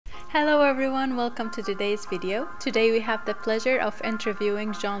Hello everyone, welcome to today's video. Today we have the pleasure of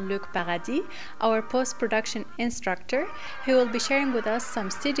interviewing Jean Luc Paradis, our post-production instructor, who will be sharing with us some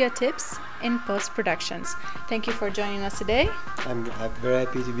studio tips in post-productions. Thank you for joining us today. I'm very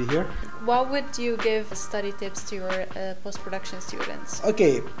happy to be here. What would you give study tips to your post-production students?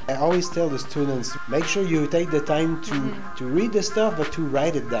 Okay, I always tell the students, make sure you take the time to read the stuff, but to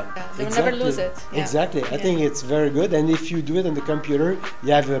write it down. Yeah, they'll never lose it. Yeah. Exactly. I think it's very good, and if you do it on the computer,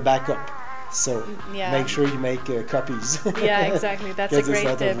 you have a backup. So make sure you make copies. Yeah, exactly. That's a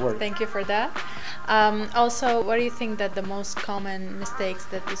great tip. Thank you for that. Also, what do you think that the most common mistakes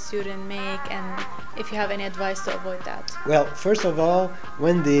that the student make, and if you have any advice to avoid that? Well, first of all,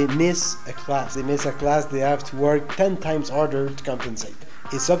 when they miss a class, they have to work 10 times harder to compensate.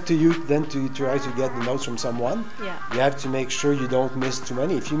 It's up to you then to try to get the notes from someone. Yeah. You have to make sure you don't miss too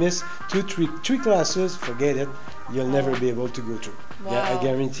many. If you miss three classes, forget it. You'll never be able to go through. Wow. Yeah, I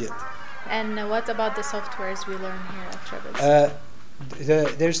guarantee it. And what about the softwares we learn here at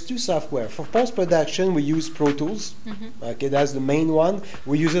Trebas? There's two software. For post-production, we use Pro Tools. Okay, that's the main one.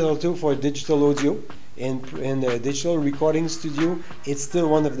 We use it also for digital audio. In the digital recording studio, it's still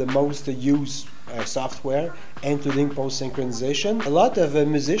one of the most used software, including post-synchronization. A lot of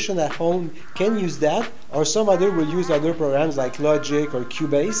musicians at home can use that, or some other will use other programs like Logic or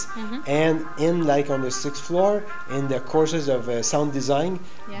Cubase. And on the 6th floor, in the courses of sound design,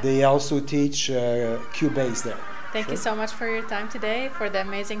 they also teach Cubase there. Thank you so much for your time today, for the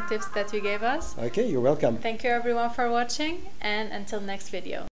amazing tips that you gave us. Okay, you're welcome. Thank you everyone for watching, and until next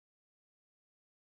video.